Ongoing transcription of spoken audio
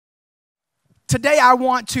Today I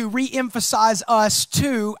want to re-emphasize us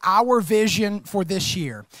to our vision for this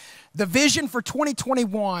year. The vision for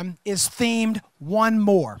 2021 is themed one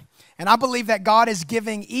more. And I believe that God is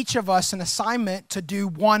giving each of us an assignment to do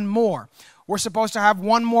one more. We're supposed to have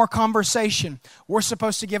one more conversation. We're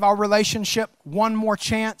supposed to give our relationship one more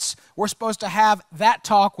chance. We're supposed to have that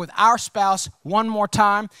talk with our spouse one more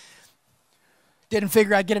time. Didn't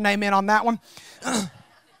figure I'd get an amen on that one.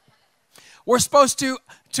 We're supposed to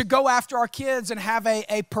go after our kids and have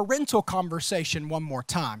a parental conversation one more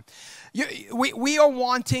time. We are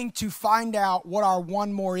wanting to find out what our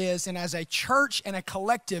one more is, and as a church and a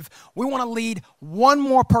collective, we want to lead one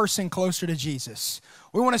more person closer to Jesus.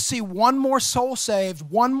 We want to see one more soul saved,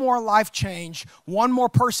 one more life change, one more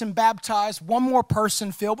person baptized, one more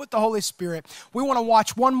person filled with the Holy Spirit. We want to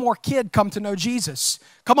watch one more kid come to know Jesus.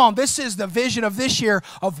 Come on, this is the vision of this year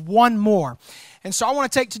of one more. And so I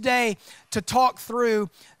want to take today to talk through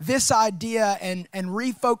this idea and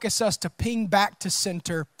refocus us to ping back to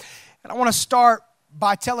center. And I want to start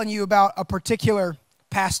by telling you about a particular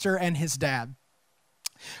pastor and his dad.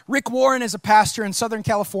 Rick Warren is a pastor in Southern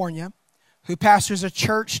California who pastors a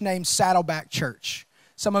church named Saddleback Church.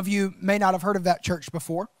 Some of you may not have heard of that church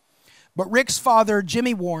before, but Rick's father,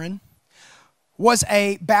 Jimmy Warren, was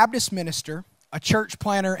a Baptist minister, a church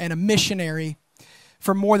planter, and a missionary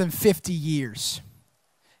for more than 50 years.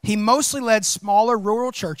 He mostly led smaller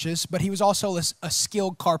rural churches, but he was also a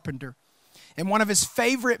skilled carpenter. And one of his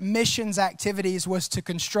favorite missions activities was to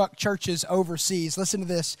construct churches overseas. Listen to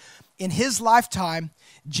this. In his lifetime,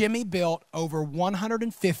 Jimmy built over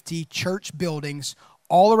 150 church buildings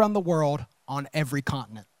all around the world on every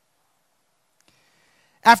continent.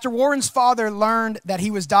 After Warren's father learned that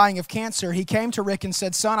he was dying of cancer, he came to Rick and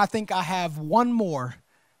said, "Son, I think I have one more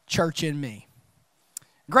church in me."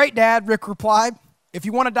 "Great, Dad," Rick replied. "If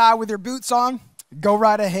you want to die with your boots on, go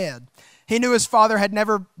right ahead." He knew his father had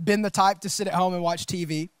never been the type to sit at home and watch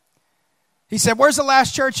TV. He said, "Where's the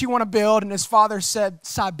last church you want to build?" And his father said,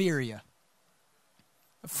 "Siberia.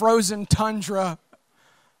 A frozen tundra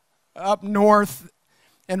up north."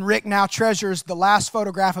 And Rick now treasures the last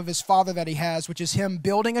photograph of his father that he has, which is him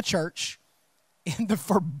building a church in the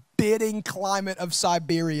forbidding climate of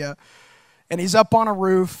Siberia. And he's up on a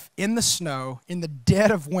roof in the snow in the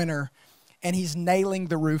dead of winter, and he's nailing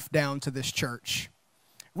the roof down to this church.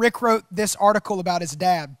 Rick wrote this article about his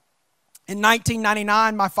dad. "In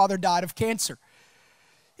 1999, my father died of cancer.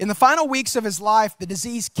 In the final weeks of his life, the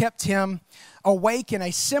disease kept him awake in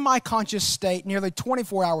a semi-conscious state nearly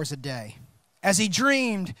 24 hours a day. As he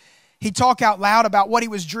dreamed, he'd talk out loud about what he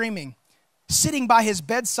was dreaming. Sitting by his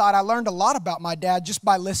bedside, I learned a lot about my dad just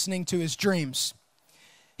by listening to his dreams.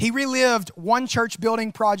 He relived one church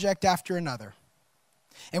building project after another.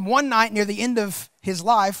 And one night near the end of his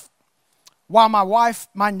life, while my wife,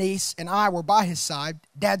 my niece, and I were by his side,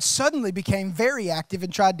 Dad suddenly became very active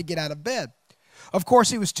and tried to get out of bed. Of course,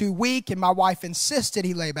 he was too weak, and my wife insisted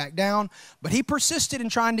he lay back down, but he persisted in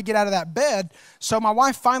trying to get out of that bed, so my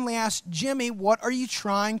wife finally asked, 'Jimmy, what are you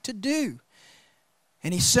trying to do?'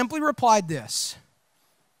 And he simply replied this,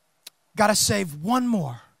 'Gotta save one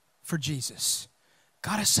more for Jesus.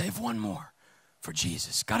 Gotta save one more for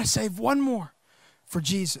Jesus. Gotta save one more for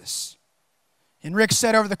Jesus.' And Rick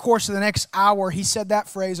said over the course of the next hour, he said that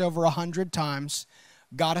phrase over 100 times,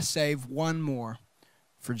 'Gotta save one more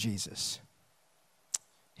for Jesus.'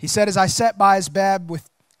 He said, as I sat by his bed with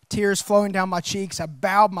tears flowing down my cheeks, I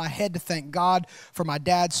bowed my head to thank God for my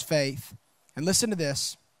dad's faith. And listen to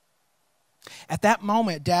this. At that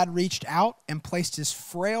moment, Dad reached out and placed his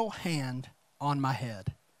frail hand on my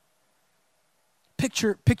head.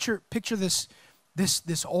 Picture this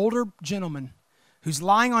older gentleman who's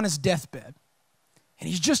lying on his deathbed. And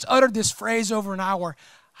he's just uttered this phrase over an hour,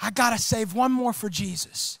 'I got to save one more for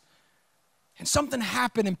Jesus.' And something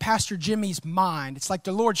happened in Pastor Jimmy's mind. It's like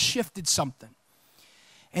the Lord shifted something.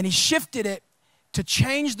 And he shifted it to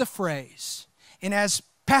change the phrase. And as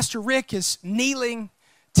Pastor Rick is kneeling,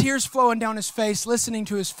 tears flowing down his face, listening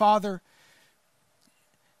to his father,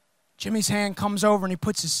 Jimmy's hand comes over and he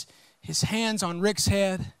puts his hands on Rick's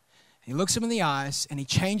head. He looks him in the eyes and he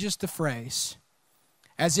changes the phrase.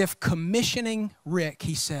 As if commissioning Rick,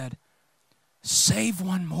 he said, "Save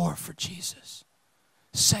one more for Jesus.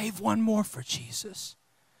 Save one more for Jesus.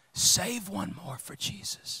 Save one more for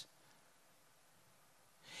Jesus."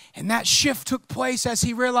 And that shift took place as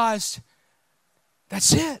he realized,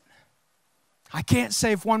 that's it. I can't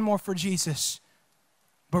save one more for Jesus,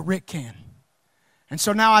 but Rick can. And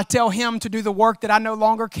so now I tell him to do the work that I no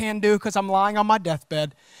longer can do because I'm lying on my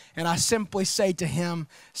deathbed. And I simply say to him,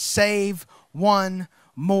 save one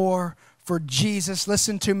more for Jesus.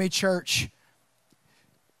 Listen to me, church.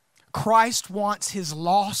 Christ wants his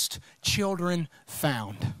lost children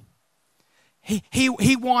found.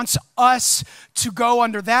 He wants us to go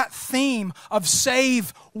under that theme of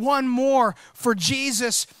save one more for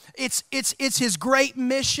Jesus. It's his great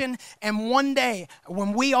mission. And one day,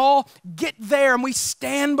 when we all get there and we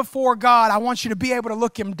stand before God, I want you to be able to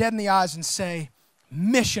look him dead in the eyes and say,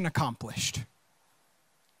 mission accomplished.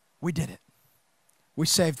 We did it. We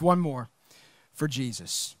saved one more for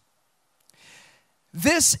Jesus.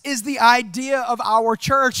 This is the idea of our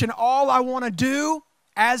church, and all I want to do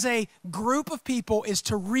as a group of people is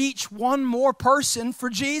to reach one more person for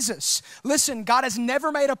Jesus. Listen, God has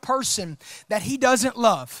never made a person that he doesn't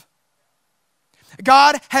love.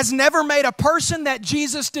 God has never made a person that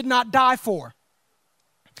Jesus did not die for.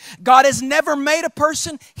 God has never made a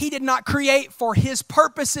person he did not create for his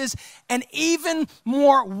purposes. And even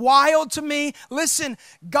more wild to me, listen,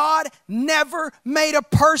 God never made a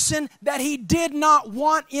person that he did not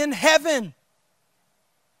want in heaven.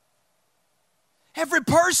 Every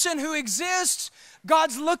person who exists,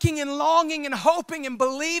 God's looking and longing and hoping and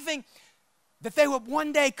believing that they would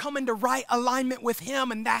one day come into right alignment with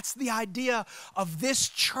him. And that's the idea of this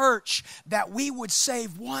church, that we would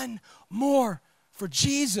save one more for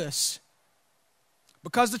Jesus.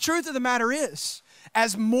 Because the truth of the matter is,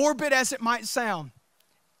 as morbid as it might sound,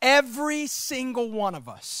 every single one of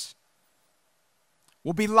us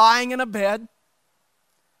will be lying in a bed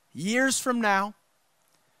years from now,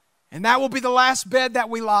 and that will be the last bed that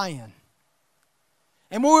we lie in.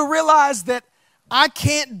 And we will realize that I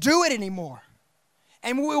can't do it anymore.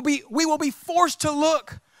 And we will be forced to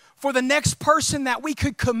look for the next person that we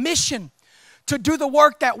could commission to do the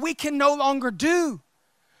work that we can no longer do,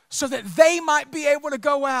 so that they might be able to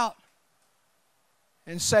go out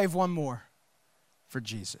and save one more for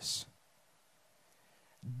Jesus.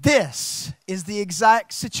 This is the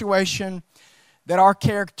exact situation that our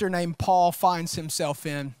character named Paul finds himself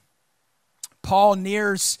in. Paul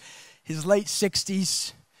nears his late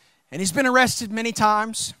 60s, and he's been arrested many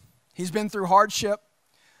times. He's been through hardship.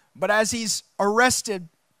 But as he's arrested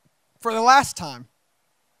for the last time,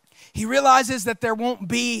 he realizes that there won't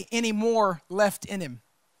be any more left in him.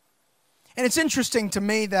 And it's interesting to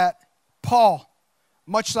me that Paul,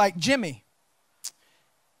 much like Jimmy,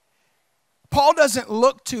 Paul doesn't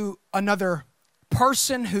look to another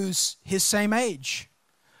person who's his same age.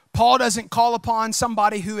 Paul doesn't call upon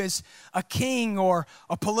somebody who is a king or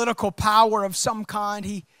a political power of some kind.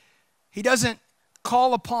 He doesn't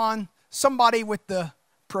call upon somebody with the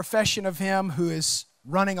profession of him who is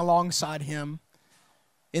running alongside him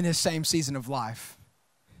in his same season of life.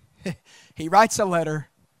 He writes a letter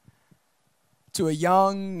to a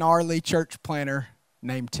young, gnarly church planter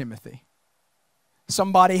named Timothy.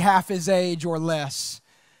 Somebody half his age or less.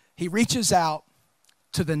 He reaches out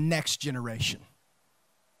to the next generation.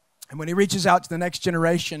 And when he reaches out to the next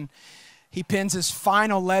generation, he pens his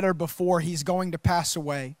final letter before he's going to pass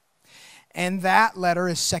away. And that letter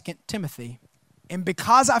is 2 Timothy. And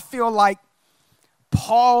because I feel like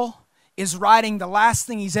Paul is writing the last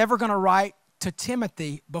thing he's ever going to write to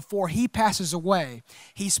Timothy before he passes away,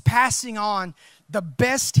 he's passing on the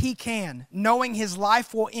best he can, knowing his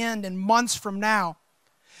life will end in months from now.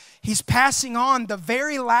 He's passing on the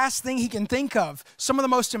very last thing he can think of, some of the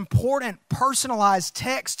most important personalized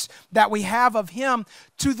texts that we have of him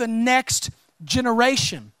to the next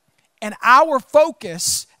generation. And our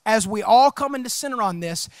focus, as we all come into center on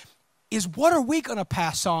this, is what are we going to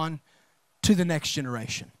pass on to the next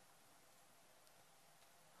generation?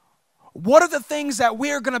 What are the things that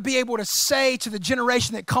we're going to be able to say to the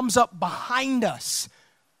generation that comes up behind us?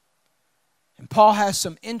 And Paul has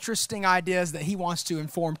some interesting ideas that he wants to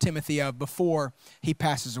inform Timothy of before he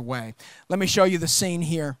passes away. Let me show you the scene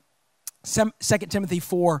here. 2 Timothy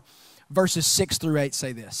 4, verses 6 through 8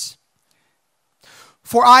 say this.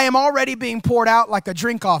 For I am already being poured out like a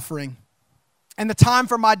drink offering, and the time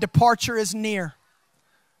for my departure is near.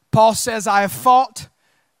 Paul says, I have fought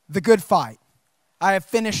the good fight. I have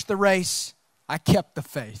finished the race. I kept the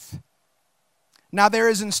faith. Now there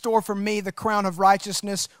is in store for me the crown of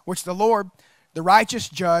righteousness, which the Lord, the righteous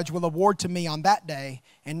judge, will award to me on that day,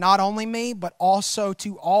 and not only me, but also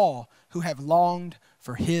to all who have longed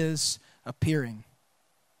for his appearing.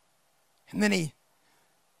 And then he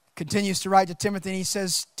continues to write to Timothy, and he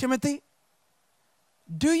says, Timothy,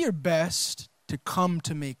 do your best to come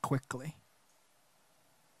to me quickly.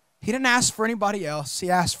 He didn't ask for anybody else.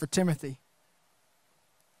 He asked for Timothy.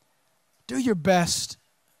 Do your best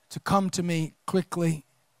to come to me quickly.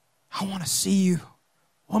 I want to see you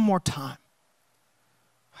one more time.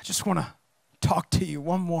 I just want to talk to you,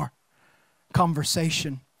 one more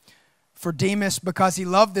conversation. For Demas, because he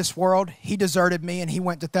loved this world, he deserted me and he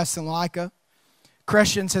went to Thessalonica.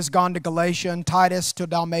 Crescens has gone to Galatia and Titus to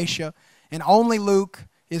Dalmatia, and only Luke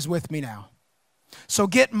is with me now. So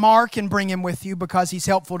get Mark and bring him with you because he's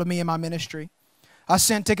helpful to me in my ministry. I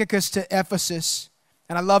sent Tychicus to Ephesus,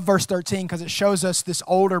 and I love verse 13 because it shows us this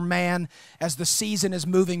older man as the season is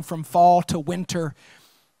moving from fall to winter.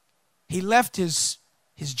 He left his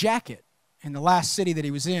jacket in the last city that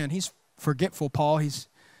he was in. He's forgetful, Paul. He's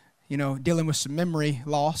dealing with some memory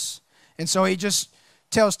loss. And so he just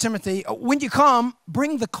tells Timothy, when you come,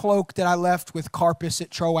 bring the cloak that I left with Carpus at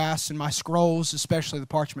Troas and my scrolls, especially the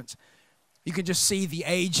parchments. You can just see the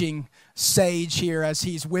aging sage here as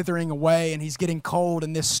he's withering away and he's getting cold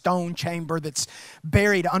in this stone chamber that's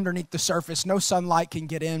buried underneath the surface. No sunlight can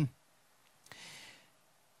get in.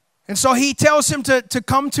 And so he tells him to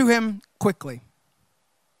come to him quickly.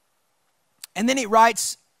 And then he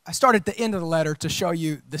writes, I start at the end of the letter to show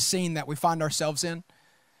you the scene that we find ourselves in.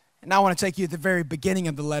 And now I want to take you at the very beginning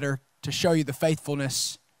of the letter to show you the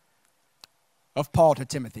faithfulness of Paul to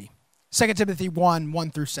Timothy. 2 Timothy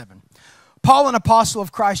 1:1-7. Paul, an apostle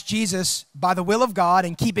of Christ Jesus, by the will of God,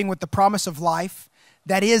 in keeping with the promise of life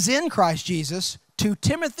that is in Christ Jesus, to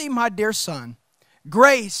Timothy, my dear son,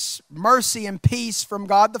 grace, mercy, and peace from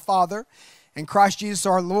God the Father and Christ Jesus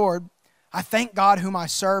our Lord. I thank God whom I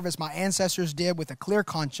serve as my ancestors did with a clear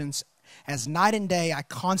conscience. As night and day I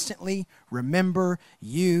constantly remember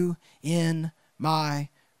you in my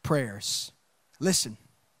prayers. Listen,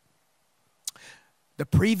 the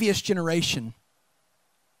previous generation,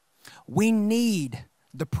 we need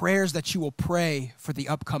the prayers that you will pray for the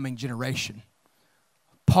upcoming generation.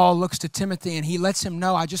 Paul looks to Timothy and he lets him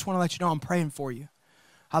know, I just want to let you know I'm praying for you.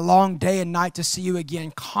 I long day and night to see you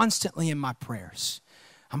again, constantly in my prayers.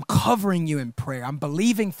 I'm covering you in prayer. I'm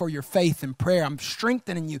believing for your faith in prayer. I'm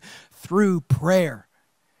strengthening you through prayer.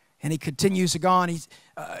 And he continues on. He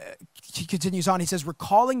says,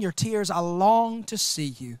 recalling your tears, I long to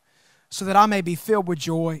see you so that I may be filled with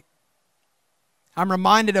joy. I'm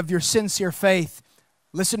reminded of your sincere faith.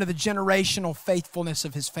 Listen to the generational faithfulness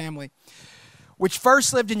of his family, which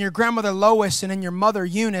first lived in your grandmother Lois and in your mother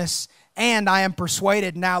Eunice, and I am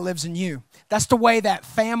persuaded now lives in you. That's the way that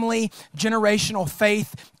family generational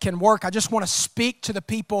faith can work. I just want to speak to the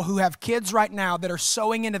people who have kids right now that are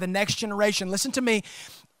sowing into the next generation. Listen to me.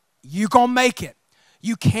 You're going to make it.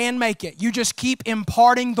 You can make it. You just keep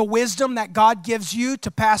imparting the wisdom that God gives you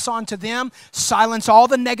to pass on to them. Silence all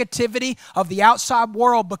the negativity of the outside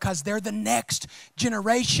world because they're the next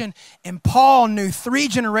generation. And Paul knew 3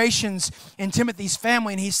 generations in Timothy's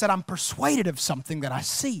family, and he said, I'm persuaded of something that I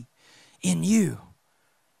see in you.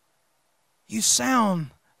 You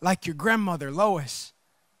sound like your grandmother, Lois.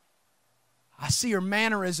 I see her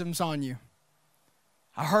mannerisms on you.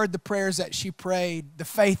 I heard the prayers that she prayed, the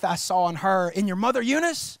faith I saw in her. In your mother,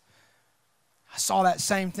 Eunice, I saw that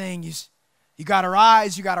same thing. You got her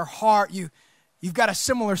eyes, you got her heart, you've got a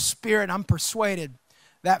similar spirit. I'm persuaded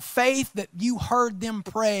that faith that you heard them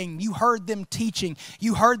praying, you heard them teaching,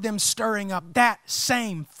 you heard them stirring up, that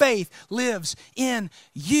same faith lives in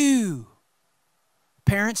you.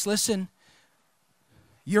 Parents, listen.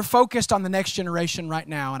 You're focused on the next generation right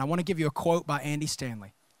now, and I want to give you a quote by Andy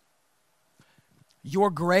Stanley.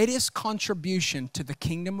 Your greatest contribution to the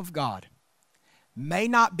kingdom of God may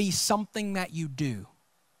not be something that you do,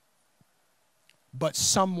 but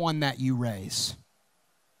someone that you raise.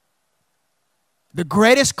 The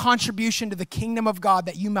greatest contribution to the kingdom of God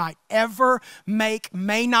that you might ever make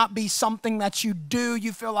may not be something that you do.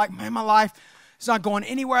 You feel like, man, my life is not going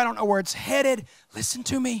anywhere. I don't know where it's headed. Listen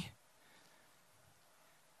to me.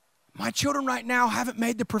 My children right now haven't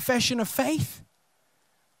made the profession of faith,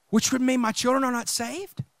 which would mean my children are not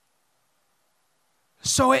saved.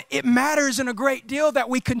 So it matters in a great deal that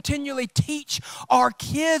we continually teach our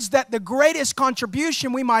kids that the greatest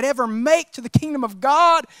contribution we might ever make to the kingdom of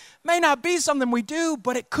God may not be something we do,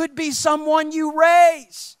 but it could be someone you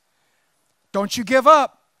raise. Don't you give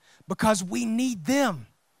up, because we need them.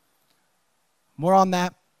 More on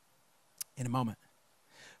that in a moment.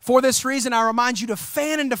 For this reason, I remind you to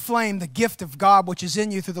fan into flame the gift of God which is in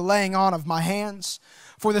you through the laying on of my hands.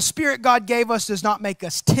 For the Spirit God gave us does not make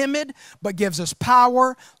us timid, but gives us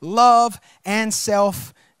power, love, and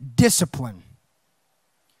self-discipline.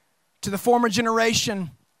 To the former generation,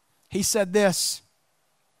 he said this.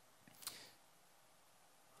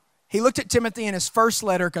 He looked at Timothy in his first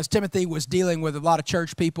letter because Timothy was dealing with a lot of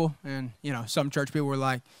church people. And, some church people were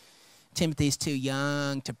like, Timothy's too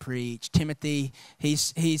young to preach. Timothy,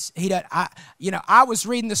 I was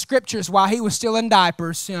reading the scriptures while he was still in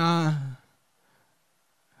diapers.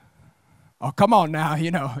 Oh, come on now,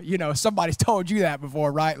 somebody's told you that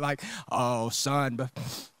before, right? Like, oh, son, but,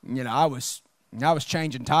 I was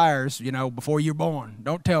changing tires, before you were born.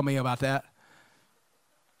 Don't tell me about that.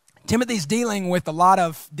 Timothy's dealing with a lot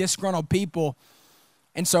of disgruntled people,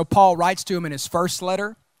 and so Paul writes to him in his first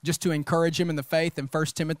letter just to encourage him in the faith in 1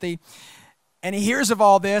 Timothy. And he hears of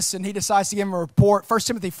all this, and he decides to give him a report. 1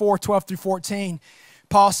 Timothy 4:12 through 14,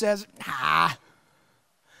 Paul says,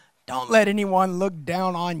 don't let anyone look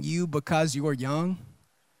down on you because you are young.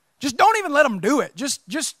 Just don't even let them do it.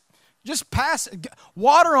 Just pass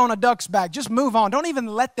water on a duck's back. Just move on. Don't even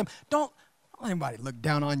let them, don't let anybody look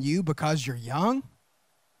down on you because you're young.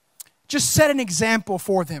 Just set an example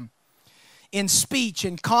for them in speech,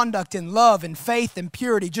 in conduct, in love, in faith, in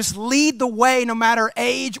purity. Just lead the way no matter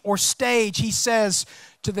age or stage, he says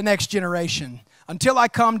to the next generation. Until I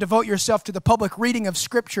come, devote yourself to the public reading of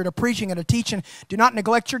Scripture, to preaching and to teaching. Do not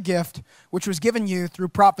neglect your gift, which was given you through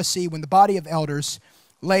prophecy when the body of elders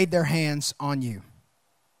laid their hands on you.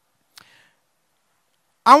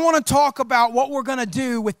 I want to talk about what we're going to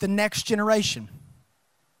do with the next generation.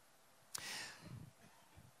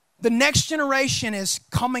 The next generation is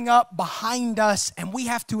coming up behind us, and we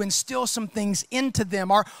have to instill some things into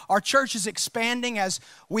them. Our church is expanding as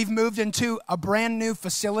we've moved into a brand new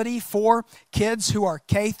facility for kids who are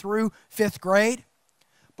K through 5th grade.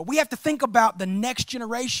 But we have to think about the next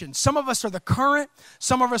generation. Some of us are the current,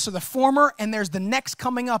 some of us are the former, and there's the next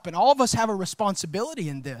coming up, and all of us have a responsibility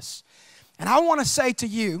in this. And I want to say to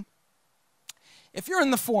you, if you're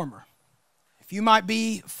in the former, if you might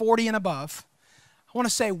be 40 and above, I want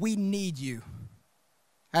to say we need you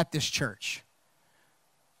at this church.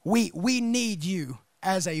 We need you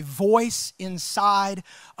as a voice inside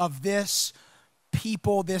of this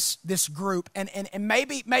people, this group. And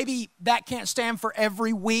maybe that can't stand for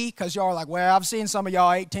every week because y'all are like, well, I've seen some of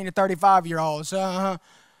y'all 18 to 35-year-olds. I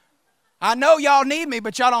know y'all need me,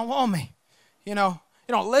 but y'all don't want me. You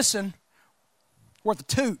don't listen. Worth a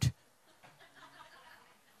toot.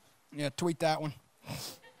 Yeah, tweet that one.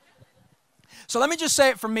 So let me just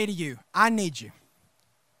say it from me to you. I need you.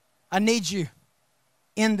 I need you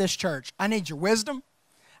in this church. I need your wisdom.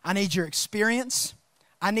 I need your experience.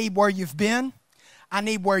 I need where you've been. I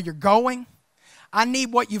need where you're going. I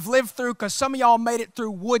need what you've lived through because some of y'all made it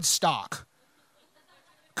through Woodstock.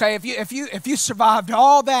 Okay, if you survived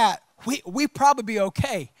all that, we probably be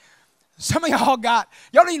okay. Some of y'all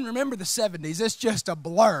don't even remember the 70s. It's just a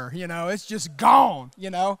blur, It's just gone,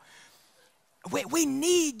 We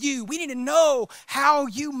need you. We need to know how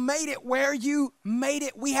you made it, where you made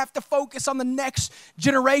it. We have to focus on the next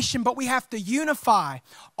generation, but we have to unify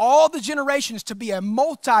all the generations to be a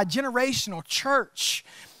multi-generational church.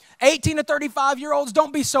 18 to 35-year-olds,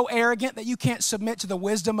 don't be so arrogant that you can't submit to the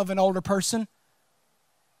wisdom of an older person.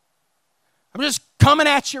 I'm just coming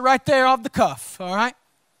at you right there off the cuff, all right?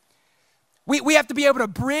 We have to be able to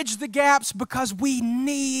bridge the gaps because we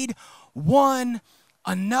need one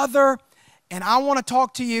another. And I want to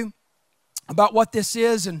talk to you about what this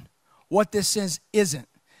is and what this isn't.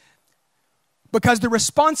 Because the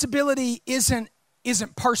responsibility isn't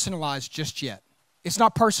personalized just yet. It's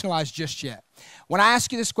not personalized just yet. When I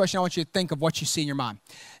ask you this question, I want you to think of what you see in your mind.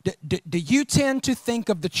 Do you tend to think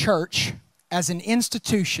of the church as an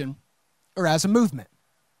institution or as a movement?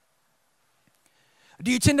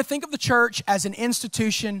 Do you tend to think of the church as an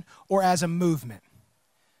institution or as a movement?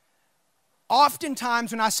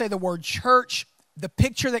 Oftentimes when I say the word church, the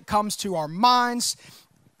picture that comes to our minds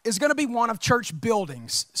is going to be one of church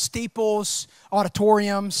buildings, steeples,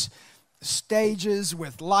 auditoriums, stages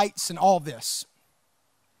with lights and all this.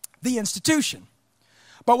 The institution.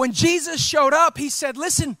 But when Jesus showed up, he said,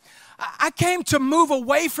 listen, I came to move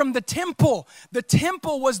away from the temple. The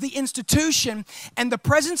temple was the institution, and the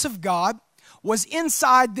presence of God was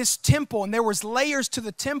inside this temple, and there was layers to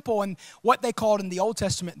the temple, and what they called in the Old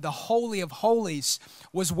Testament the Holy of Holies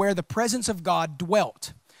was where the presence of God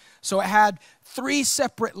dwelt. So it had 3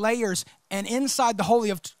 separate layers, and inside the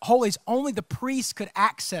Holy of Holies, only the priest could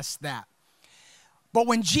access that. But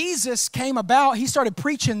when Jesus came about, he started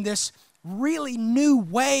preaching this really new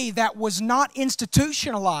way that was not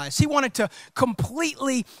institutionalized. He wanted to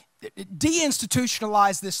completely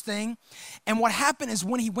deinstitutionalize this thing. And what happened is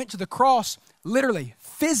when he went to the cross, literally,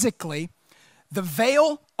 physically, the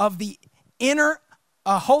veil of the inner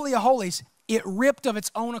Holy of Holies, it ripped of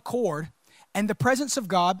its own accord, and the presence of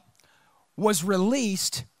God was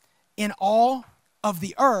released in all of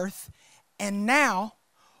the earth. And now,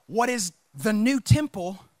 what is the new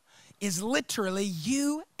temple is literally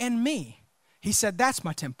you and me. He said, that's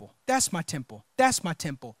my temple. That's my temple. That's my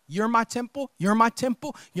temple. You're my temple. You're my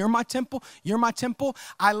temple. You're my temple. You're my temple.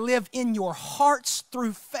 I live in your hearts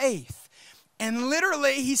through faith. And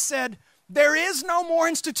literally he said, there is no more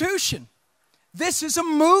institution. This is a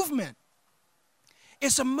movement.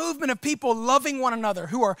 It's a movement of people loving one another,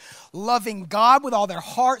 who are loving God with all their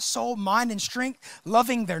heart, soul, mind, and strength,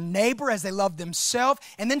 loving their neighbor as they love themselves,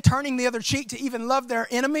 and then turning the other cheek to even love their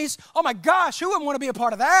enemies. Oh my gosh, who wouldn't want to be a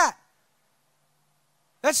part of that?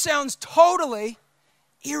 That sounds totally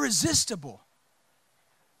irresistible.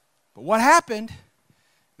 But what happened?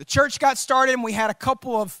 The church got started and we had a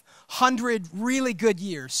couple of hundred really good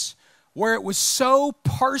years where it was so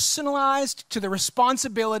personalized to the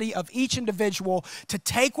responsibility of each individual to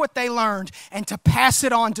take what they learned and to pass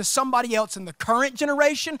it on to somebody else in the current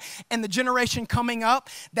generation and the generation coming up,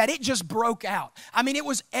 that it just broke out. I mean, it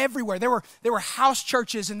was everywhere. There were house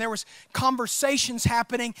churches and there was conversations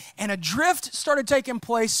happening, and a drift started taking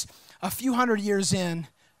place a few hundred years in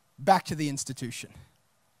back to the institution.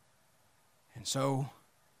 And so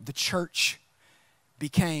the church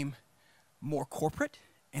became more corporate,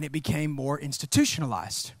 and it became more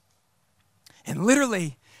institutionalized. And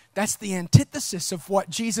literally, that's the antithesis of what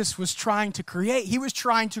Jesus was trying to create. He was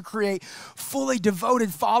trying to create fully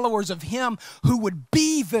devoted followers of Him who would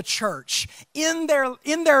be the church in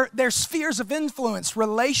their spheres of influence,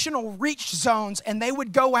 relational reach zones, and they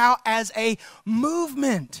would go out as a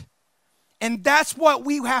movement. And that's what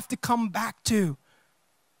we have to come back to,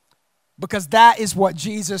 because that is what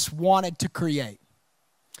Jesus wanted to create.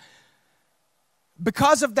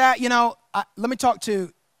 Because of that, let me talk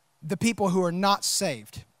to the people who are not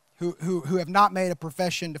saved, who have not made a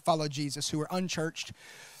profession to follow Jesus, who are unchurched.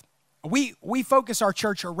 We focus our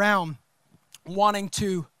church around wanting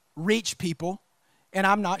to reach people, and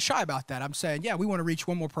I'm not shy about that. I'm saying, yeah, we want to reach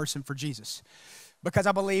one more person for Jesus, because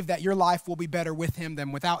I believe that your life will be better with Him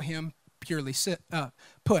than without Him, purely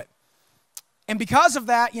put. And because of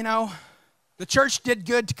that, the church did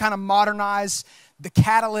good to kind of modernize the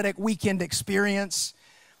catalytic weekend experience.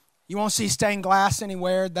 You won't see stained glass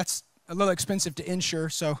anywhere. That's a little expensive to insure,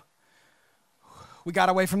 so we got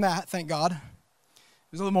away from that, thank God. It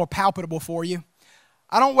was a little more palpable for you.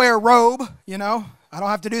 I don't wear a robe, I don't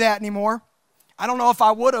have to do that anymore. I don't know if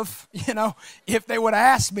I would have, if they would have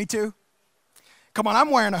asked me to. Come on,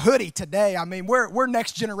 I'm wearing a hoodie today. I mean, we're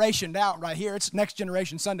next generation out right here. It's Next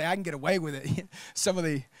Generation Sunday. I can get away with it. Some of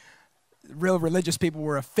the real religious people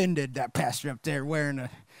were offended that pastor up there wearing a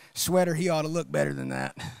sweater. He ought to look better than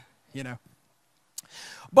that,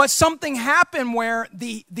 But something happened where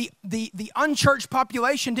the unchurched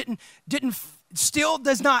population still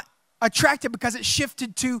does not attract it, because it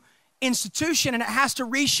shifted to institution, and it has to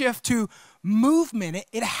reshift to movement.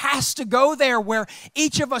 It has to go there where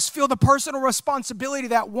each of us feel the personal responsibility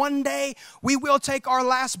that one day we will take our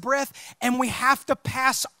last breath, and we have to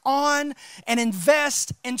pass on and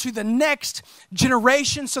invest into the next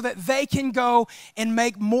generation so that they can go and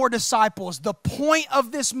make more disciples. The point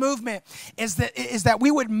of this movement is that we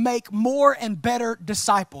would make more and better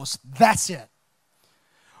disciples. That's it.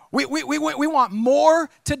 We want more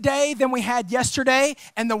today than we had yesterday,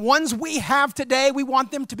 and the ones we have today, we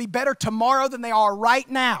want them to be better tomorrow than they are right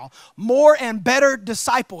now. More and better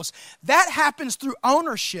disciples. That happens through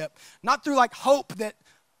ownership, not through hope that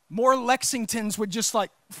more Lexingtons would just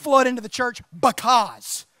flood into the church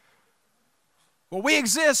because. Well, we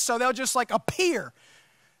exist, so they'll just appear.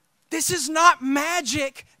 This is not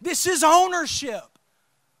magic. This is ownership.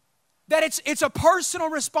 That it's a personal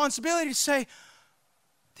responsibility to say,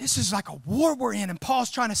 this is like a war we're in. And Paul's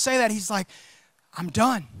trying to say that. He's like, I'm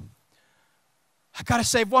done. I got to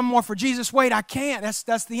save one more for Jesus. Wait, I can't.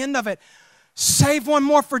 That's the end of it. Save one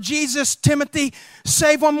more for Jesus, Timothy.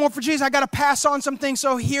 Save one more for Jesus. I got to pass on some things.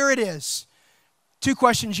 So here it is. 2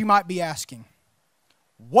 questions you might be asking.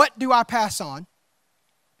 What do I pass on?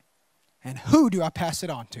 And who do I pass it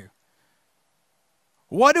on to?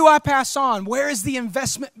 What do I pass on? Where is the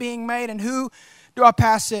investment being made? And who do I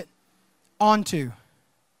pass it on to?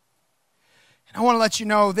 And I want to let you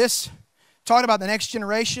know this, talking about the next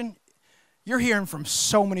generation, you're hearing from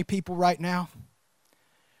so many people right now.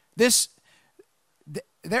 There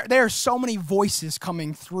are so many voices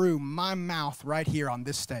coming through my mouth right here on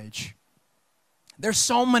this stage. There's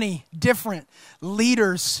so many different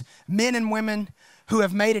leaders, men and women, who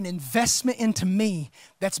have made an investment into me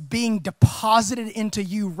that's being deposited into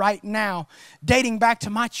you right now, dating back to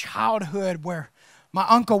my childhood where my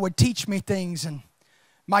uncle would teach me things, and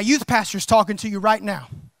my youth pastor's talking to you right now.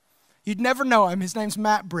 You'd never know him. His name's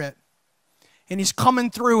Matt Britt. And he's coming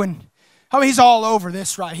through, and he's all over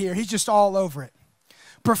this right here. He's just all over it.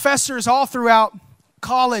 Professors all throughout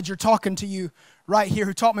college are talking to you right here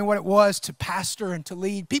who taught me what it was to pastor and to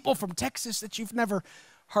lead. People from Texas that you've never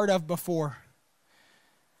heard of before.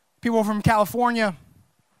 People from California,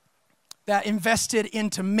 that invested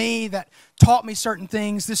into me, that taught me certain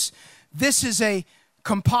things. This is a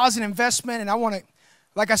composite investment, and I want to,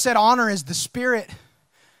 like I said, honor is the spirit.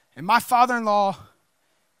 And my father-in-law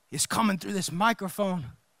is coming through this microphone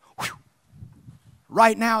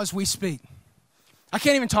right now as we speak. I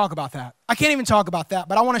can't even talk about that.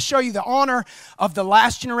 But I want to show you the honor of the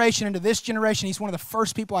last generation into this generation. He's one of the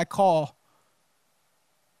first people I call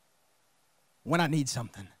when I need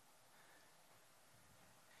something.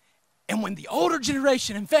 And when the older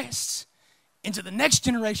generation invests into the next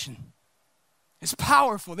generation, it's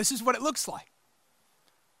powerful. This is what it looks like.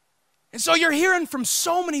 And so you're hearing from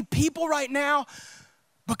so many people right now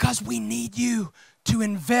because we need you to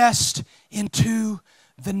invest into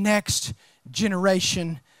the next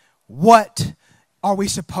generation. What are we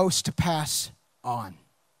supposed to pass on?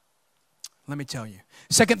 Let me tell you.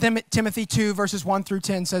 2 Timothy 2 verses 1 through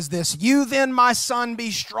 10 says this: You then, my son,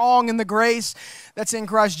 be strong in the grace that's in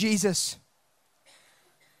Christ Jesus.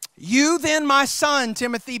 You then, my son,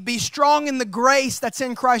 Timothy, be strong in the grace that's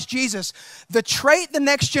in Christ Jesus. The trait the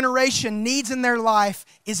next generation needs in their life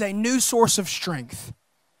is a new source of strength.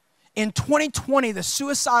 In 2020, the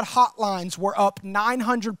suicide hotlines were up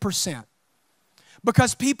 900%.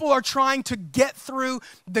 Because people are trying to get through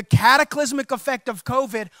the cataclysmic effect of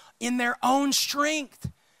COVID in their own strength.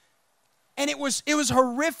 And it was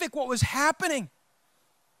horrific what was happening.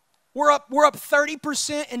 We're up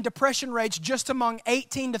 30% in depression rates just among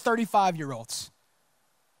 18 to 35-year-olds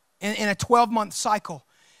in a 12-month cycle.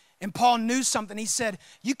 And Paul knew something. He said,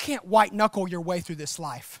 you can't white-knuckle your way through this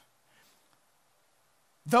life.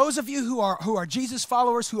 Those of you who are Jesus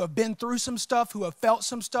followers, who have been through some stuff, who have felt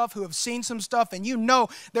some stuff, who have seen some stuff, and you know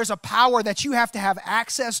there's a power that you have to have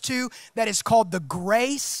access to that is called the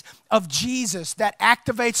grace of Jesus that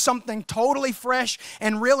activates something totally fresh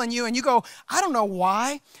and real in you. And you go, I don't know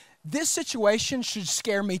why this situation should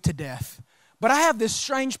scare me to death. But I have this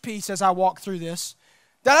strange peace as I walk through this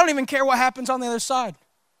that I don't even care what happens on the other side.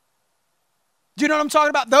 Do you know what I'm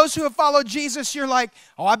talking about? Those who have followed Jesus, you're like,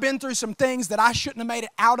 oh, I've been through some things that I shouldn't have made it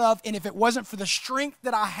out of. And if it wasn't for the strength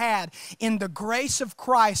that I had in the grace of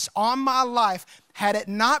Christ on my life, had it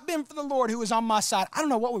not been for the Lord who was on my side, I don't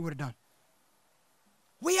know what we would have done.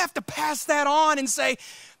 We have to pass that on and say,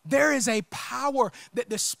 there is a power that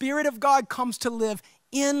the Spirit of God comes to live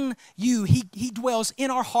in you. He dwells in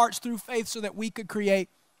our hearts through faith so that we could create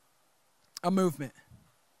a movement.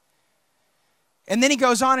 And then he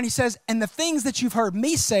goes on and he says, and the things that you've heard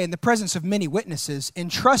me say in the presence of many witnesses,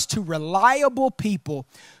 entrust to reliable people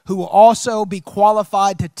who will also be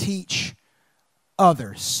qualified to teach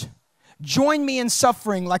others. Join me in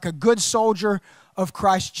suffering like a good soldier of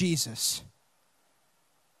Christ Jesus.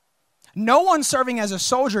 No one serving as a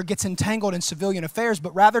soldier gets entangled in civilian affairs,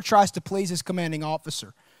 but rather tries to please his commanding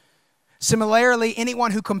officer. Similarly,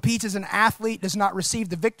 anyone who competes as an athlete does not receive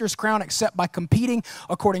the victor's crown except by competing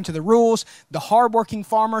according to the rules. The hardworking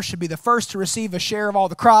farmer should be the first to receive a share of all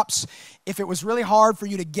the crops. If it was really hard for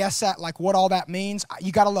you to guess at like what all that means,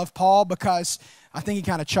 you got to love Paul, because I think he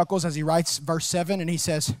kind of chuckles as he writes verse 7, and he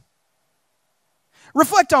says,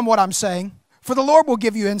 reflect on what I'm saying, for the Lord will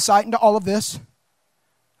give you insight into all of this.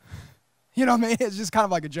 You know what I mean? It's just kind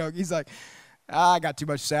of like a joke. He's like, I got too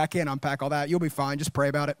much to say. I can't unpack all that. You'll be fine. Just pray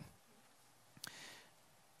about it.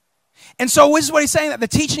 And so this is what he's saying, that the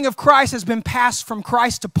teaching of Christ has been passed from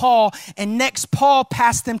Christ to Paul, and next Paul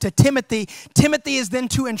passed them to Timothy. Timothy is then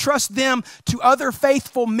to entrust them to other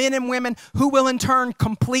faithful men and women who will in turn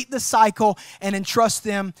complete the cycle and entrust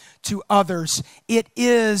them to others. It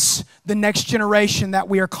is the next generation that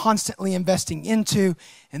we are constantly investing into.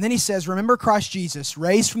 And then he says, remember Christ Jesus,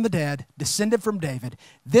 raised from the dead, descended from David.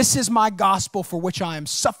 This is my gospel for which I am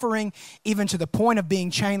suffering, even to the point of being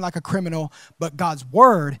chained like a criminal. But God's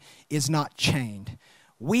word is not chained.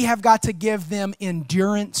 We have got to give them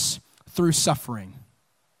endurance through suffering.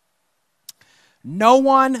 No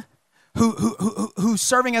one who's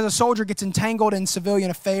serving as a soldier gets entangled in civilian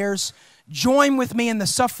affairs. Join with me in the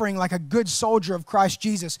suffering like a good soldier of Christ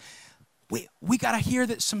Jesus. We got to hear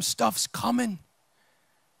that some stuff's coming.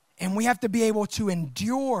 And we have to be able to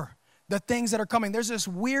endure the things that are coming. There's this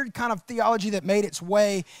weird kind of theology that made its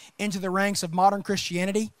way into the ranks of modern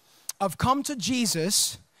Christianity of come to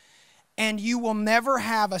Jesus and you will never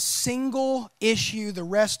have a single issue the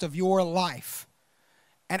rest of your life.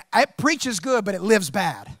 And it preaches good, but it lives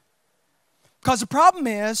bad. Because the problem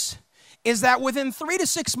is that within 3 to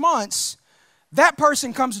 6 months, that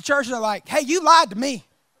person comes to church and they're like, hey, you lied to me.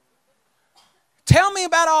 Tell me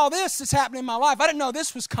about all this that's happening in my life. I didn't know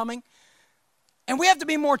this was coming. And we have to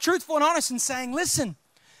be more truthful and honest in saying, listen,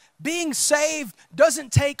 Being saved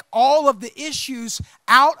doesn't take all of the issues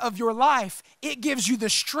out of your life. It gives you the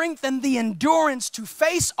strength and the endurance to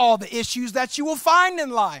face all the issues that you will find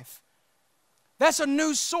in life. That's a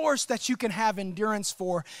new source that you can have endurance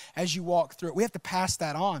for as you walk through it. We have to pass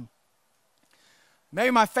that on. Maybe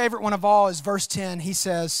my favorite one of all is verse 10. He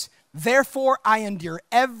says, "Therefore I endure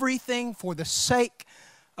everything for the sake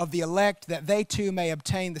of the elect, that they too may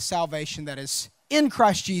obtain the salvation that is in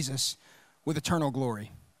Christ Jesus with eternal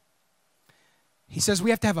glory." He says we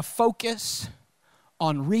have to have a focus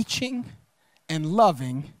on reaching and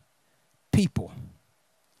loving people.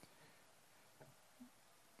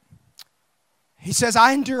 He says,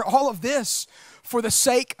 I endure all of this for the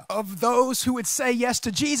sake of those who would say yes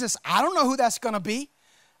to Jesus. I don't know who that's going to be.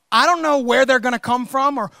 I don't know where they're going to come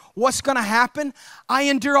from or what's going to happen. I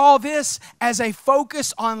endure all this as a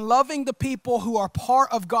focus on loving the people who are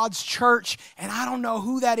part of God's church. And I don't know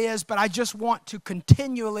who that is, but I just want to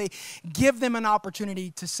continually give them an opportunity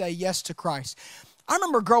to say yes to Christ. I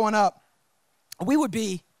remember growing up, we'd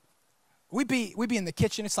be in the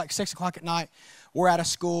kitchen. It's like 6 o'clock at night. We're out of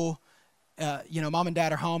school. Mom and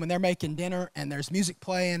dad are home, and they're making dinner, and there's music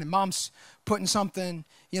playing, and mom's putting something,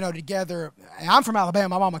 together. And I'm from Alabama.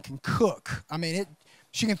 My mama can cook. I mean,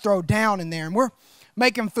 she can throw down in there, and we're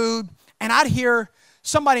making food, and I'd hear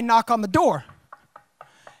somebody knock on the door,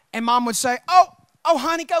 and mom would say, oh,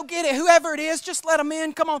 honey, go get it. Whoever it is, just let them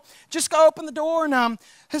in. Come on, just go open the door, and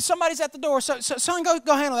somebody's at the door. So son,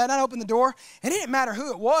 go handle that. And I'd open the door, and it didn't matter who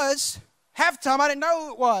it was. Half the time, I didn't know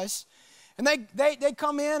who it was. And they'd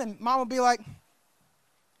come in, and mom would be like,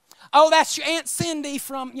 oh, that's your Aunt Cindy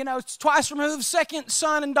from, twice removed, second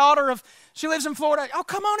son and daughter she lives in Florida. Oh,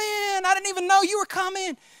 come on in. I didn't even know you were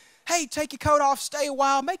coming. Hey, take your coat off, stay a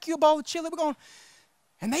while, make you a bowl of chili. We're going.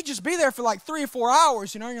 And they'd just be there for like 3 or 4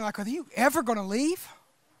 hours, and you're like, are you ever going to leave?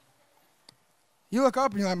 You look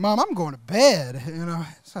up, and you're like, Mom, I'm going to bed,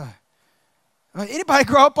 Anybody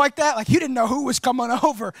grow up like that? Like you didn't know who was coming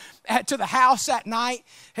over to the house at night.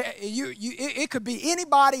 It could be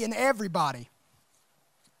anybody and everybody.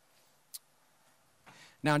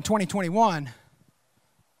 Now in 2021,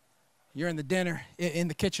 you're in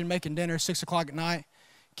the kitchen making dinner, 6 o'clock at night.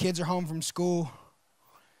 Kids are home from school.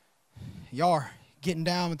 Y'all are getting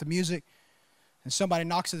down with the music, and somebody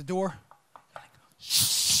knocks at the door.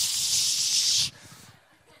 Shh!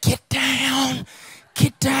 Get down!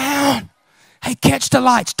 Get down! Hey, catch the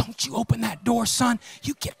lights. Don't you open that door, son.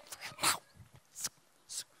 You get out.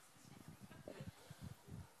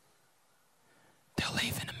 They'll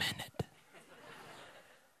leave in a minute.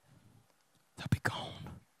 They'll be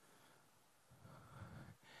gone.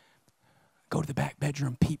 Go to the back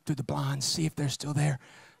bedroom, peep through the blinds, see if they're still there.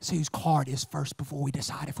 See whose car it is first before we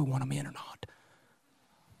decide if we want them in or not.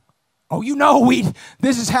 Oh,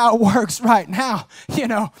 this is how it works right now.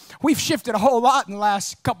 We've shifted a whole lot in the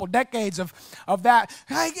last couple decades of that.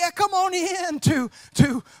 Hey, yeah, come on in to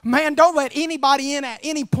man, don't let anybody in at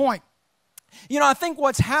any point. I think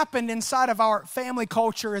what's happened inside of our family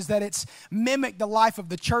culture is that it's mimicked the life of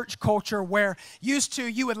the church culture, where used to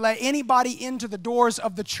you would let anybody into the doors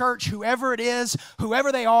of the church, whoever it is,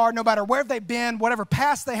 whoever they are, no matter where they've been, whatever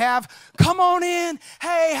past they have, come on in.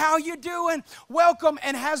 Hey, how you doing? Welcome.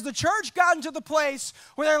 And has the church gotten to the place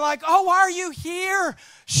where they're like, oh, why are you here?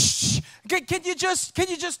 Shh. Can you just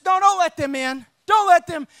don't let them in. Don't let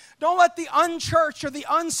the unchurched or the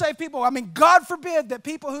unsaved people, God forbid that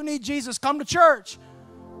people who need Jesus come to church.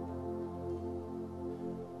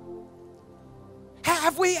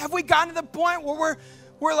 Have we gotten to the point where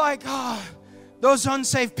we're like, oh, those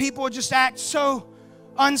unsaved people just act so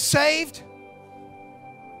unsaved?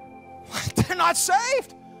 They're not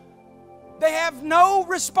saved. They have no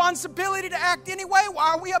responsibility to act anyway.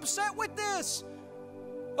 Why are we upset with this?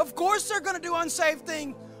 Of course they're going to do unsaved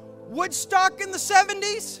things. Woodstock in the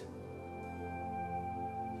 70s.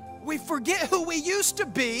 We forget who we used to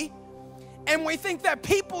be, and we think that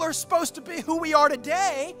people are supposed to be who we are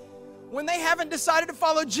today when they haven't decided to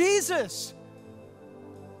follow Jesus.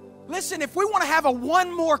 Listen, if we want to have a one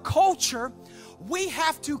more culture, we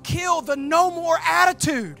have to kill the no more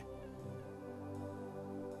attitude.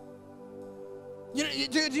 Do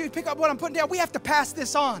you pick up what I'm putting down? We have to pass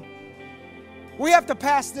this on. We have to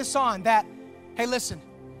pass this on that, hey, listen,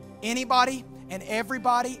 anybody and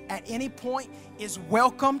everybody at any point is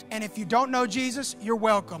welcomed. And if you don't know Jesus, you're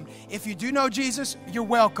welcome. If you do know Jesus, you're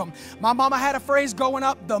welcome. My mama had a phrase growing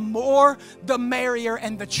up, the more, the merrier.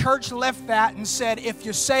 And the church left that and said, if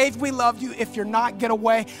you're saved, we love you. If you're not, get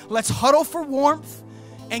away. Let's huddle for warmth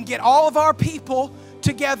and get all of our people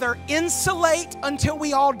together, insulate until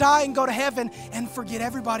we all die and go to heaven, and forget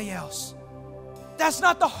everybody else. That's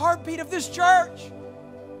not the heartbeat of this church.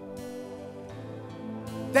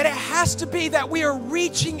 that it has to be that we are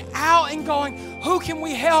reaching out and going, who can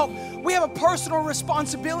we help? We have a personal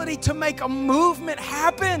responsibility to make a movement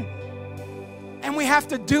happen. And we have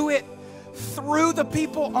to do it through the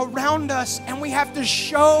people around us. And we have to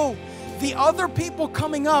show the other people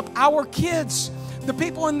coming up, our kids, the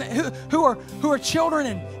people who are children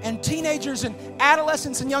and teenagers and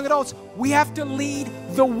adolescents and young adults. We have to lead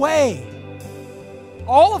the way,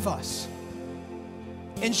 all of us,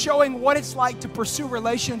 in showing what it's like to pursue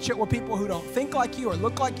relationship with people who don't think like you or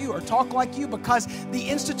look like you or talk like you, because the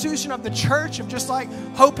institution of the church of just like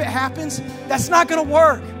hope it happens, that's not going to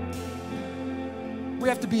work. We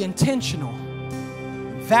have to be intentional.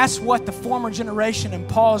 That's what the former generation in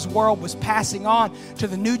Paul's world was passing on to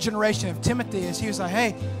the new generation of Timothy. Is he was like,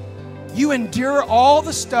 hey, you endure all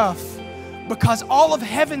the stuff because all of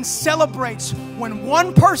heaven celebrates when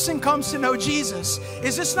one person comes to know Jesus.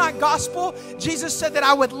 Is this not gospel? Jesus said that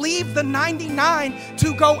I would leave the 99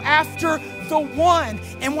 to go after the one.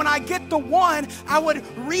 And when I get the one, I would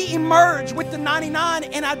re-emerge with the 99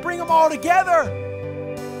 and I'd bring them all together.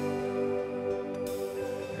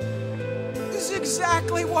 This is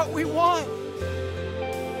exactly what we want.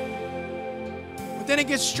 But then it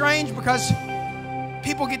gets strange because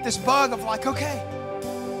people get this bug of like, okay,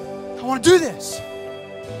 I want to do this.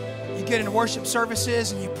 You get into worship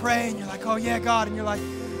services and you pray and you're like, oh yeah, God. And you're like,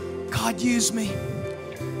 God, use me.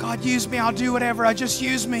 God, use me. I'll do whatever. I just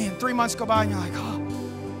use me. And 3 months go by and you're like,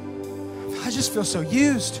 oh, I just feel so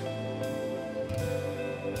used.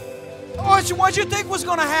 What'd you think was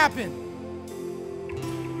going to happen?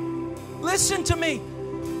 Listen to me.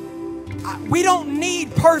 We don't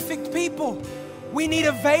need perfect people. We need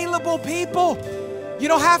available people. You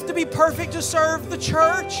don't have to be perfect to serve the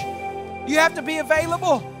church. You have to be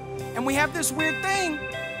available. And we have this weird thing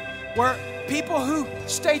where people who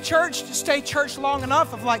stay church long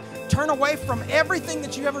enough of like turn away from everything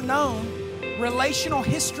that you've ever known, relational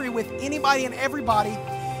history with anybody and everybody,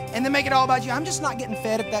 and then make it all about you. I'm just not getting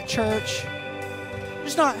fed at that church.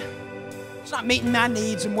 It's not meeting my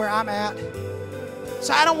needs and where I'm at.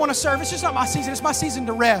 So I don't want to serve. It's just not my season. It's my season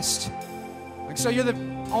to rest. Like, so you're the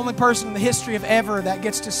only person in the history of ever that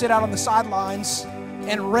gets to sit out on the sidelines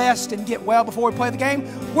and rest and get well before we play the game.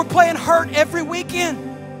 We're playing hurt every weekend.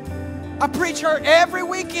 I preach hurt every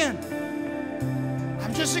weekend.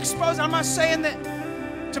 I'm just exposing. I'm not saying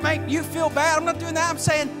that to make you feel bad. I'm not doing that. I'm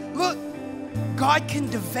saying, look, God can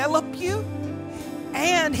develop you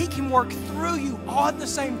and He can work through you all at the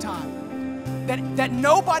same time. That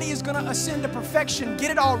nobody is going to ascend to perfection, get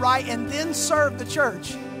it all right, and then serve the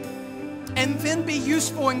church. And then be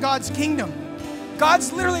useful in God's kingdom.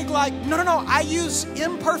 God's literally like, no, I use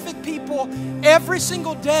imperfect people every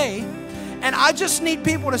single day. And I just need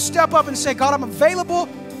people to step up and say, God, I'm available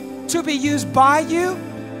to be used by you.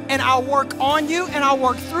 And I'll work on you and I'll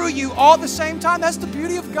work through you all at the same time. That's the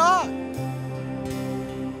beauty of God.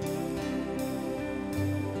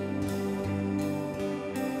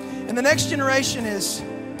 And the next generation is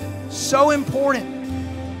so important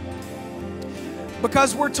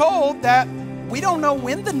because we're told that we don't know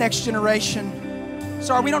when the next generation,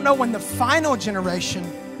 we don't know when the final generation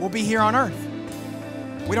will be here on earth.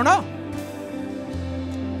 We don't know.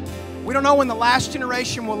 We don't know when the last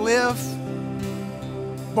generation will live,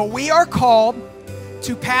 but we are called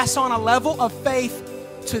to pass on a level of faith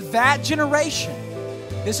to that generation.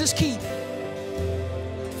 This is key.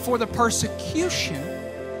 For the persecution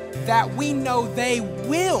that we know they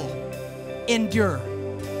will endure.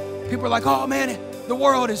 People are like, oh man, the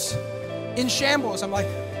world is in shambles. I'm like,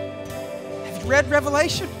 have you read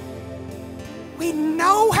Revelation? We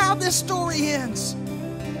know how this story ends.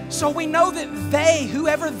 So we know that they,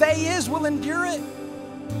 whoever they is, will endure it.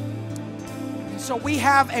 So we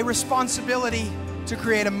have a responsibility to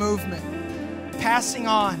create a movement, passing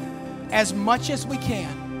on as much as we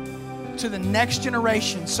can to the next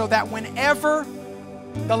generation so that whenever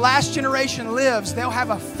the last generation lives, they'll have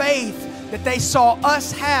a faith that they saw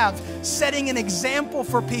us have, setting an example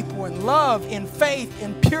for people in love, in faith,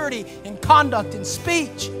 in purity, in conduct, in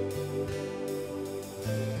speech.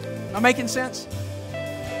 Am I making sense?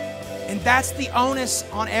 And that's the onus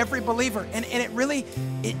on every believer. And it really,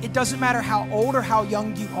 it doesn't matter how old or how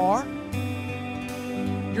young you are.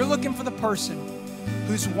 You're looking for the person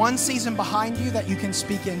who's one season behind you that you can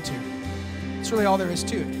speak into. That's really all there is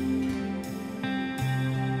to it.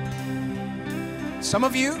 Some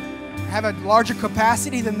of you have a larger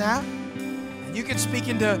capacity than that. You can speak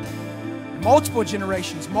into multiple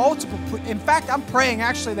generations, In fact, I'm praying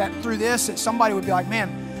actually that through this, that somebody would be like,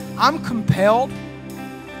 man, I'm compelled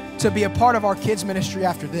to be a part of our kids' ministry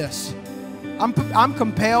after this. I'm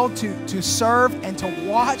compelled to serve and to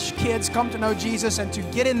watch kids come to know Jesus and to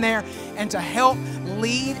get in there and to help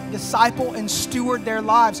lead, disciple, and steward their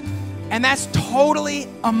lives. And that's totally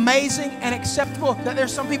amazing and acceptable. That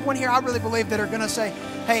there's some people in here, I really believe, that are going to say,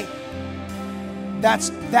 hey,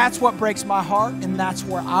 that's what breaks my heart, and that's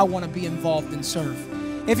where I want to be involved and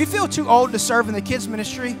serve. If you feel too old to serve in the kids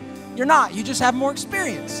ministry, you're not. You just have more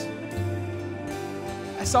experience.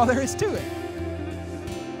 That's all there is to it.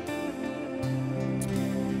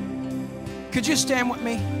 Could you stand with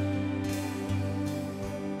me?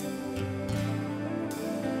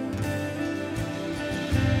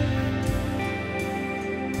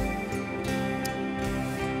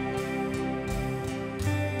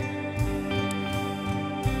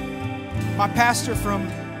 My pastor from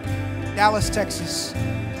Dallas, Texas,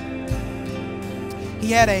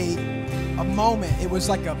 he had a moment. It was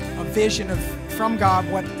like a vision from God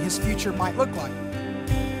what his future might look like.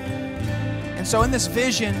 And so in this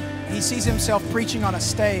vision, he sees himself preaching on a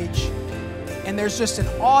stage, and there's just an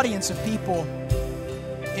audience of people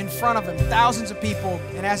in front of him, thousands of people.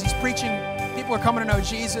 And as he's preaching, people are coming to know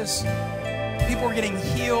Jesus. People are getting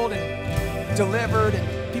healed and delivered,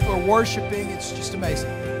 and people are worshiping. It's just amazing.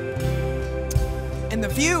 And the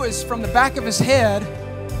view is from the back of his head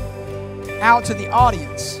out to the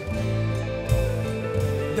audience.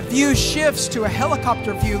 The view shifts to a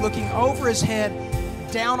helicopter view looking over his head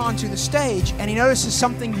down onto the stage, and he notices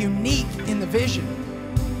something unique in the vision.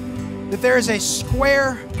 That there is a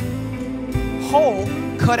square hole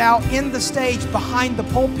cut out in the stage behind the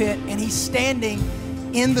pulpit, and he's standing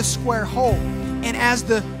in the square hole. And as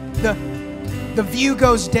the view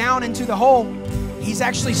goes down into the hole, he's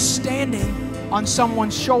actually standing on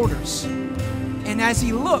someone's shoulders. And as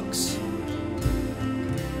he looks,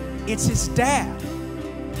 it's his dad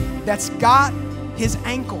that's got his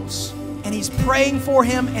ankles, and he's praying for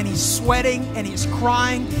him, and he's sweating, and he's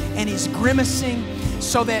crying, and he's grimacing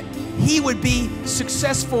so that he would be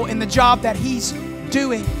successful in the job that he's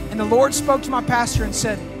doing. And the Lord spoke to my pastor and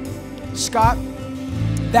said, Scott,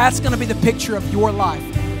 that's going to be the picture of your life.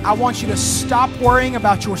 I want you to stop worrying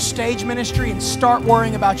about your stage ministry and start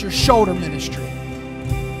worrying about your shoulder ministry.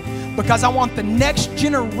 Because I want the next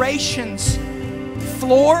generation's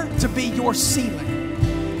floor to be your ceiling.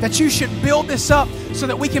 That you should build this up so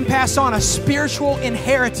that we can pass on a spiritual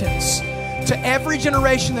inheritance to every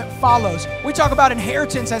generation that follows. We talk about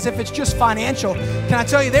inheritance as if it's just financial. Can I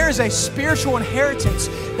tell you, there is a spiritual inheritance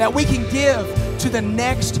that we can give to the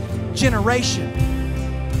next generation.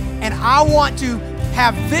 And I want to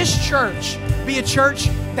have this church be a church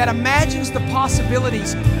that imagines the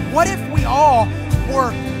possibilities. What if we all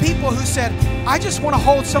were people who said, I just want to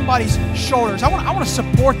hold somebody's shoulders. I want to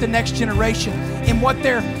support the next generation in what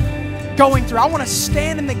they're going through. I want to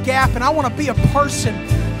stand in the gap, and I want to be a person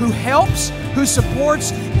who helps, who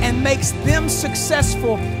supports, and makes them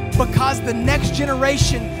successful, because the next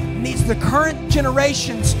generation needs the current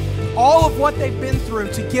generations, all of what they've been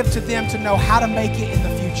through, to give to them to know how to make it in the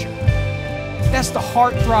future. That's the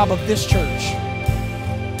heartthrob of this church.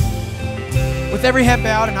 With every head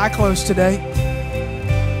bowed and eye closed today,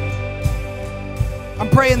 I'm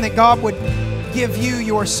praying that God would give you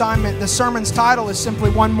your assignment. The sermon's title is simply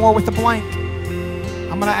One More with a Blank.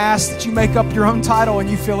 I'm going to ask that you make up your own title and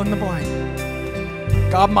you fill in the blank.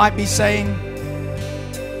 God might be saying,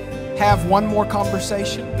 have one more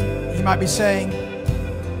conversation. He might be saying,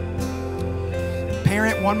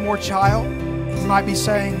 parent one more child. He might be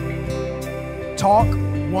saying, talk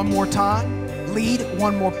one more time. Lead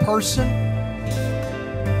one more person.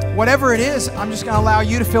 Whatever it is, I'm just going to allow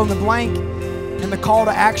you to fill in the blank. And the call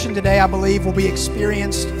to action today, I believe, will be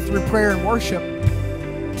experienced through prayer and worship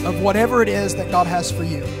of whatever it is that God has for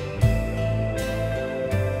you.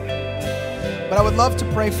 But I would love to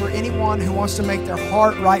pray for anyone who wants to make their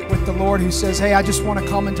heart right with the Lord, who says, hey, I just want to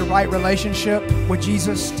come into right relationship with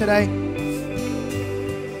Jesus today.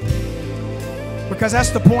 Because that's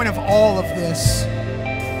the point of all of this.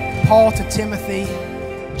 Paul to Timothy,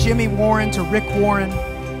 Jimmy Warren to Rick Warren,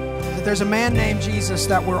 that there's a man named Jesus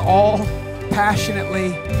that we're all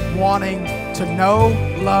passionately wanting to know,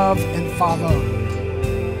 love, and follow.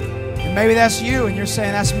 And maybe that's you, and you're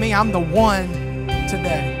saying, that's me, I'm the one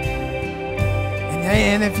today.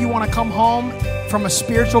 And if you want to come home from a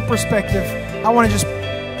spiritual perspective, I want to just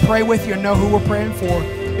pray with you and know who we're praying for.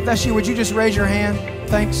 If that's you, would you just raise your hand?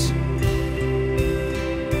 Thanks.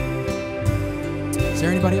 Is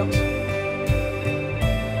there anybody else?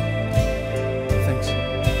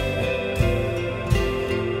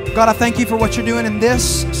 God, I thank you for what you're doing in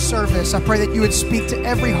this service. I pray that you would speak to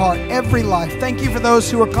every heart, every life. Thank you for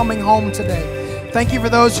those who are coming home today. Thank you for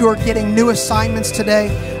those who are getting new assignments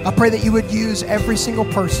today. I pray that you would use every single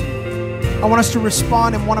person. I want us to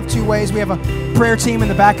respond in one of two ways. We have a prayer team in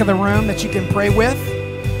the back of the room that you can pray with.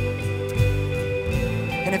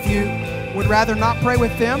 And if you would rather not pray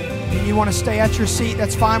with them and you want to stay at your seat,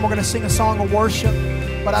 that's fine. We're going to sing a song of worship.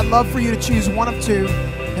 But I'd love for you to choose one of two,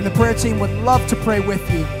 and the prayer team would love to pray with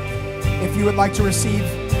you if you would like to receive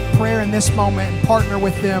prayer in this moment and partner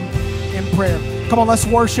with them in prayer. Come on, let's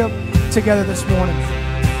worship together this morning.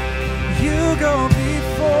 You go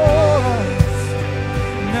before us.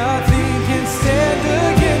 Nothing can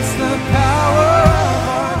stand against the power of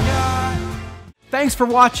our God. Thanks for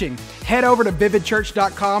watching. Head over to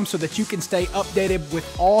vividchurch.com so that you can stay updated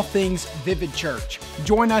with all things Vivid Church.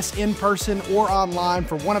 Join us in person or online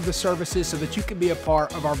for one of the services so that you can be a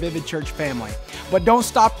part of our Vivid Church family. But don't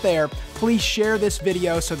stop there. Please share this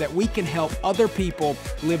video so that we can help other people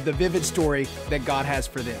live the vivid story that God has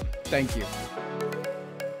for them. Thank you.